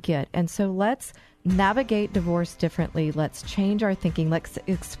expect we get. And so let's navigate divorce differently. Let's change our thinking. Let's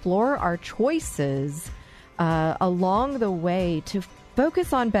explore our choices along the way to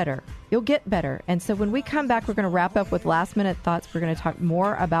focus on better. You'll get better. And so when we come back, we're going to wrap up with last minute thoughts. We're going to talk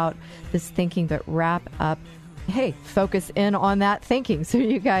more about this thinking, but wrap up. Hey, focus in on that thinking so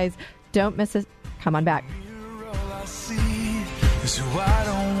you guys don't miss it. Come on back.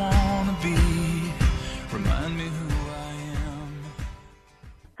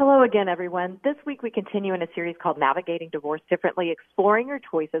 Hello again, everyone. This week we continue in a series called Navigating Divorce Differently, exploring your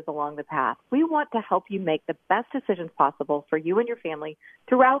choices along the path. We want to help you make the best decisions possible for you and your family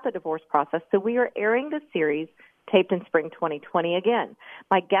throughout the divorce process, so we are airing this series taped in spring 2020 again.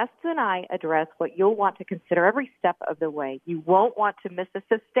 My guests and I address what you'll want to consider every step of the way. You won't want to miss this,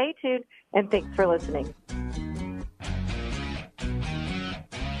 so stay tuned, and thanks for listening.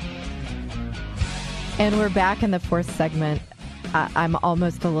 And we're back in the fourth segment. I'm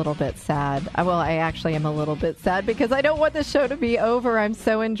almost a little bit sad. Well, I actually am a little bit sad because I don't want the show to be over. I'm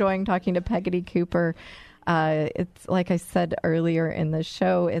so enjoying talking to Peggy Cooper. It's like I said earlier in the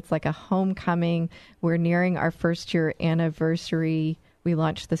show, it's like a homecoming. We're nearing our first year anniversary. We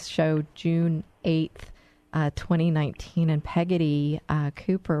launched this show June 8th, 2019, and Peggotty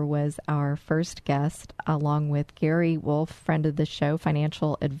Cooper was our first guest, along with Gary Wolf, friend of the show,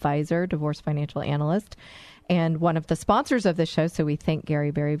 financial advisor, divorce financial analyst, and one of the sponsors of the show. So we thank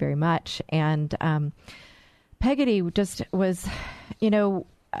Gary very, very much. And Peggotty just was,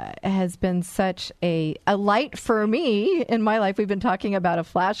 has been such a light for me in my life. We've been talking about a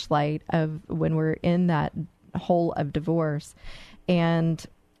flashlight of when we're in that hole of divorce. And,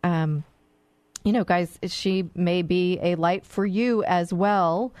 guys, she may be a light for you as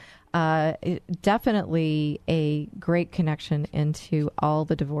well. Definitely a great connection into all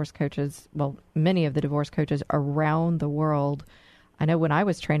the divorce coaches, well, many of the divorce coaches around the world. I know when I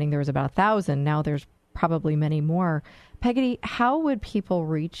was training, there was about 1,000. Now there's probably many more. Peggotty, how would people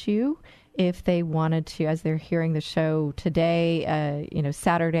reach you if they wanted to, as they're hearing the show today,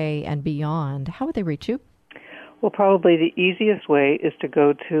 Saturday and beyond? How would they reach you? Well, probably the easiest way is to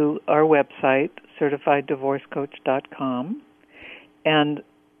go to our website, CertifiedDivorceCoach.com, and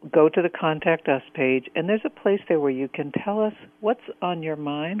go to the Contact Us page, and there's a place there where you can tell us what's on your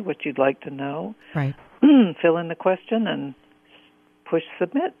mind, what you'd like to know. Right. Fill in the question and push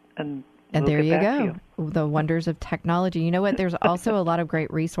submit, and we'll there get you back go. to you. The wonders of technology. You know what? There's also a lot of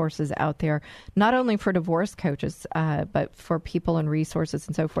great resources out there, not only for divorce coaches, but for people and resources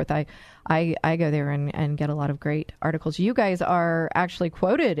and so forth. I go there and get a lot of great articles. You guys are actually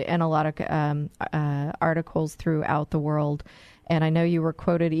quoted in a lot of articles throughout the world. And I know you were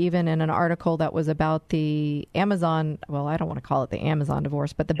quoted even in an article that was about the Amazon, well, I don't want to call it the Amazon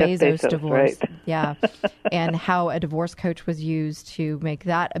divorce, but the Bezos divorce. Right. Yeah. And how a divorce coach was used to make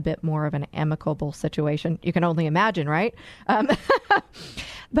that a bit more of an amicable situation. You can only imagine, right?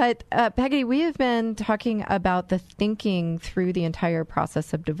 But Peggotty, we have been talking about the thinking through the entire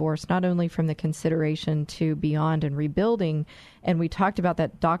process of divorce, not only from the consideration to beyond and rebuilding. And we talked about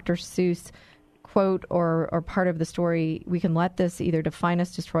that Dr. Seuss quote or part of the story, we can let this either define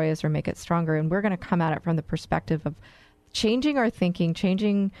us, destroy us, or make it stronger. And we're going to come at it from the perspective of changing our thinking,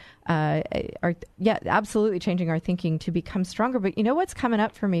 absolutely changing our thinking to become stronger. But you know what's coming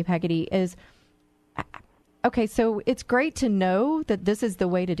up for me, Peggotty, is, okay, so it's great to know that this is the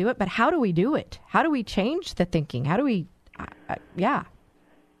way to do it, but how do we do it? How do we change the thinking? How do we,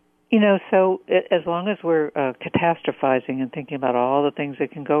 So as long as we're catastrophizing and thinking about all the things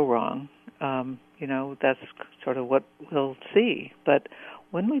that can go wrong, that's sort of what we'll see. But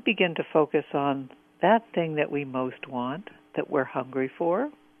when we begin to focus on that thing that we most want, that we're hungry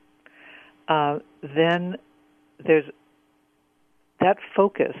for, then there's that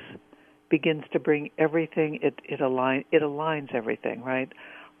focus begins to bring everything. It aligns everything, right?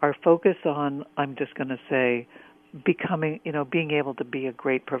 Our focus on, I'm just going to say, becoming, being able to be a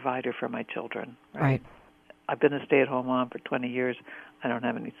great provider for my children, right? I've been a stay-at-home mom for 20 years. I don't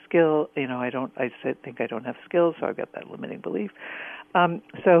have any skill. I think I don't have skills, so I've got that limiting belief. When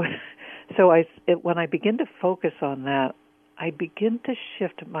I begin to focus on that, I begin to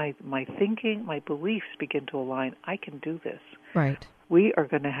shift my thinking, my beliefs begin to align. I can do this. Right. We are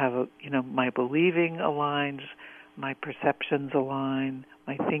going to have my believing aligns, my perceptions align,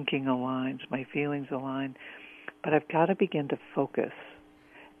 my thinking aligns, my feelings align. But I've got to begin to focus.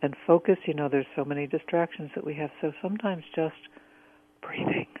 And focus, there's so many distractions that we have. So sometimes just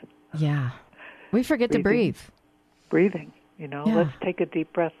breathing. Yeah. We forget to breathe. Breathing. Let's take a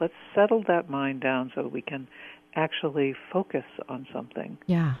deep breath. Let's settle that mind down so we can actually focus on something.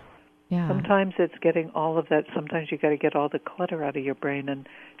 Yeah. Yeah. Sometimes it's getting all of that. Sometimes you got to get all the clutter out of your brain and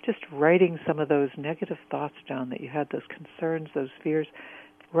just writing some of those negative thoughts down that you had, those concerns, those fears.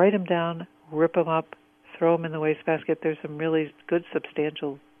 Write them down, rip them up, throw them in the wastebasket. There's some really good,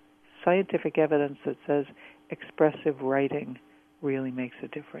 substantial scientific evidence that says expressive writing really makes a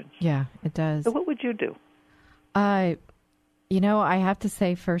difference. Yeah, it does. So what would you do? I have to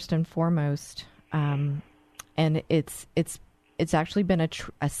say first and foremost, and it's actually been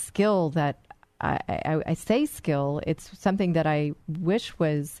a skill that I say skill. It's something that I wish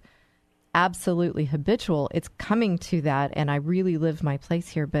was absolutely habitual. It's coming to that, and I really live my place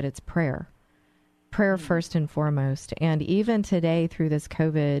here, but it's prayer. Prayer first and foremost. And even today through this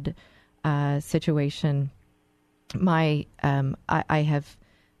COVID situation, I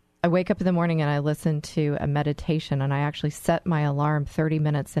wake up in the morning and I listen to a meditation, and I actually set my alarm 30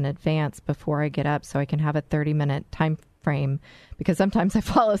 minutes in advance before I get up so I can have a 30-minute time frame because sometimes I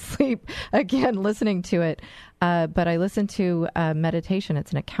fall asleep again listening to it. But I listen to meditation.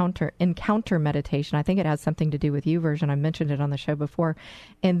 It's an encounter meditation. I think it has something to do with YouVersion. I mentioned it on the show before.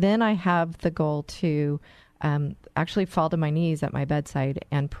 And then I have the goal to actually fall to my knees at my bedside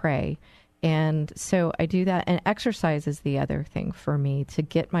and pray. And so I do that. And exercise is the other thing for me to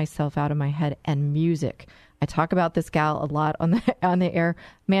get myself out of my head, and music. I talk about this gal a lot on the air,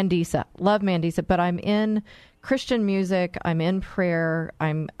 Mandisa. Love Mandisa, but I'm in Christian music. I'm in prayer.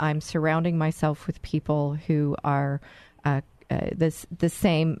 I'm surrounding myself with people who are the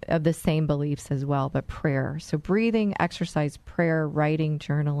same beliefs as well, but prayer. So breathing, exercise, prayer, writing,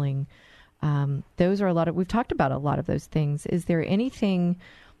 journaling. Those are we've talked about a lot of those things. Is there anything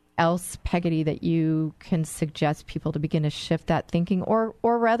else, Peggotty, that you can suggest people to begin to shift that thinking, or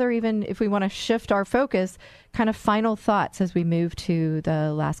rather, even if we want to shift our focus, kind of final thoughts as we move to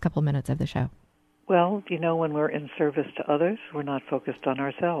the last couple minutes of the show? Well, when we're in service to others, we're not focused on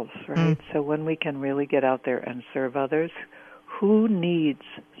ourselves, right? So when we can really get out there and serve others, who needs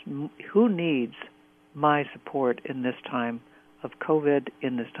my support in this time of COVID,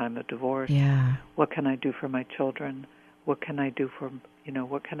 in this time of divorce? Yeah. What can I do for my children? What can I do for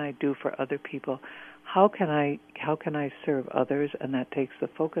other people? How can I serve others? And that takes the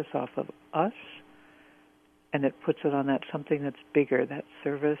focus off of us, and it puts it on that something that's bigger, that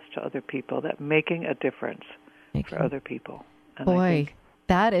service to other people, that making a difference for other people. And boy,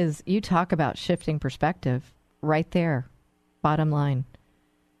 that is, you talk about shifting perspective right there. Bottom line,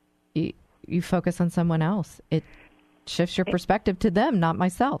 you focus on someone else. It shifts your perspective to them, not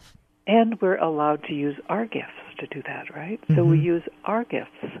myself. And we're allowed to use our gifts to do that, right? So we use our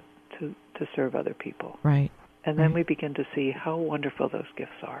gifts to serve other people. Right. And then we begin to see how wonderful those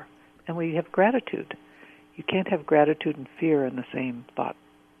gifts are. And we have gratitude. You can't have gratitude and fear in the same thought.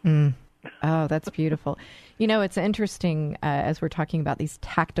 Oh, that's beautiful. It's interesting as we're talking about these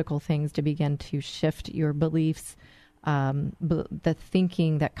tactical things to begin to shift your beliefs, the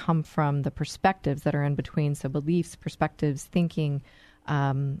thinking that come from the perspectives that are in between. So beliefs, perspectives, thinking,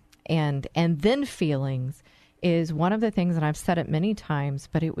 and then feelings is one of the things, and I've said it many times,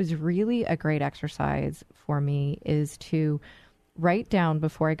 but it was really a great exercise for me, is to write down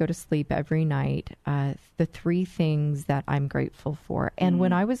before I go to sleep every night the 3 things that I'm grateful for. And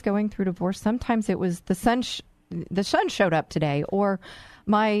when I was going through divorce, sometimes it was the sun showed up today, or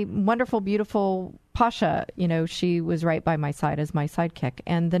my wonderful, beautiful Pasha, she was right by my side as my sidekick.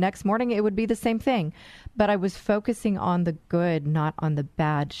 And the next morning it would be the same thing. But I was focusing on the good, not on the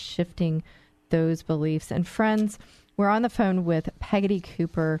bad, shifting those beliefs. And friends, we're on the phone with Peggotty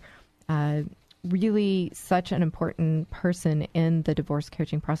Cooper, really such an important person in the divorce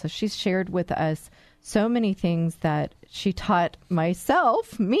coaching process. She's shared with us so many things that she taught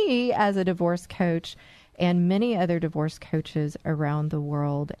me as a divorce coach, and many other divorce coaches around the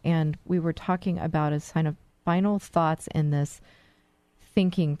world. And we were talking about as kind of final thoughts in this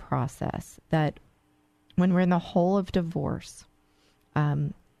thinking process, that when we're in the hole of divorce,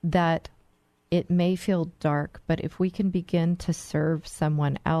 that it may feel dark, but if we can begin to serve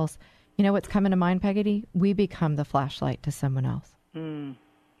someone else, what's coming to mind, Peggotty? We become the flashlight to someone else.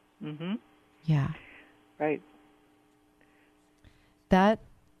 Yeah. Right. That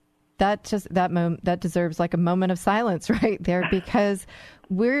deserves like a moment of silence right there, because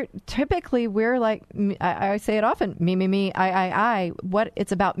we're like, I say it often, me, I, what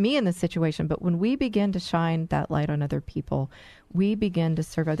it's about me in this situation. But when we begin to shine that light on other people, we begin to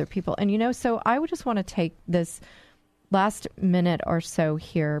serve other people. And, so I would just want to take this last minute or so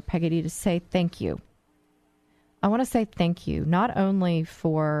here, Peggotty, to say thank you. I want to say thank you, not only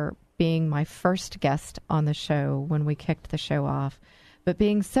for being my first guest on the show when we kicked the show off, but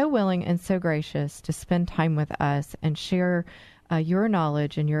being so willing and so gracious to spend time with us and share your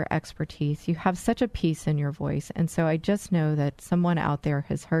knowledge and your expertise. You have such a peace in your voice. And so I just know that someone out there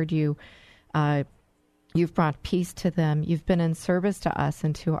has heard you. You've brought peace to them. You've been in service to us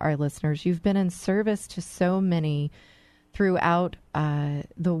and to our listeners. You've been in service to so many throughout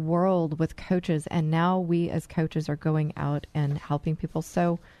the world with coaches. And now we as coaches are going out and helping people.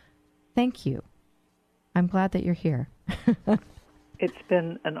 So thank you. I'm glad that you're here. It's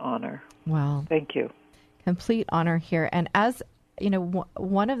been an honor. Well, thank you. Complete honor here. And as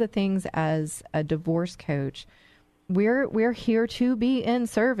one of the things as a divorce coach, we're here to be in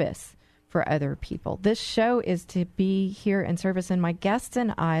service for other people. This show is to be here in service, and my guests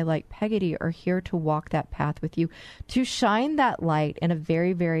and I, like Peggotty, are here to walk that path with you, to shine that light in a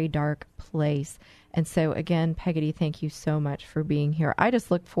very, very dark place. And so again, Peggotty, thank you so much for being here. I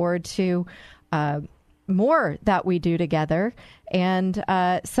just look forward to more that we do together and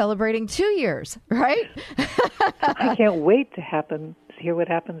celebrating 2 years, right? I can't wait to hear what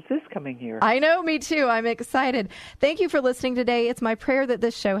happens this coming year. I know, me too. I'm excited. Thank you for listening today. It's my prayer that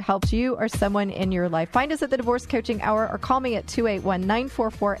this show helps you or someone in your life. Find us at the Divorce Coaching Hour or call me at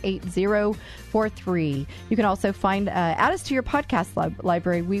 281-944-8043. You can also add us to your podcast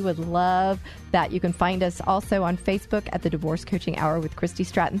library. We would love that. You can find us also on Facebook at the Divorce Coaching Hour with Christy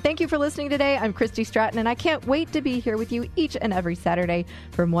Stratton. Thank you for listening today. I'm Christy Stratton, and I can't wait to be here with you each and every Saturday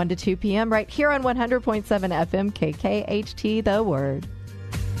from 1 to 2 p.m. right here on 100.7 FM KKHT, The Word.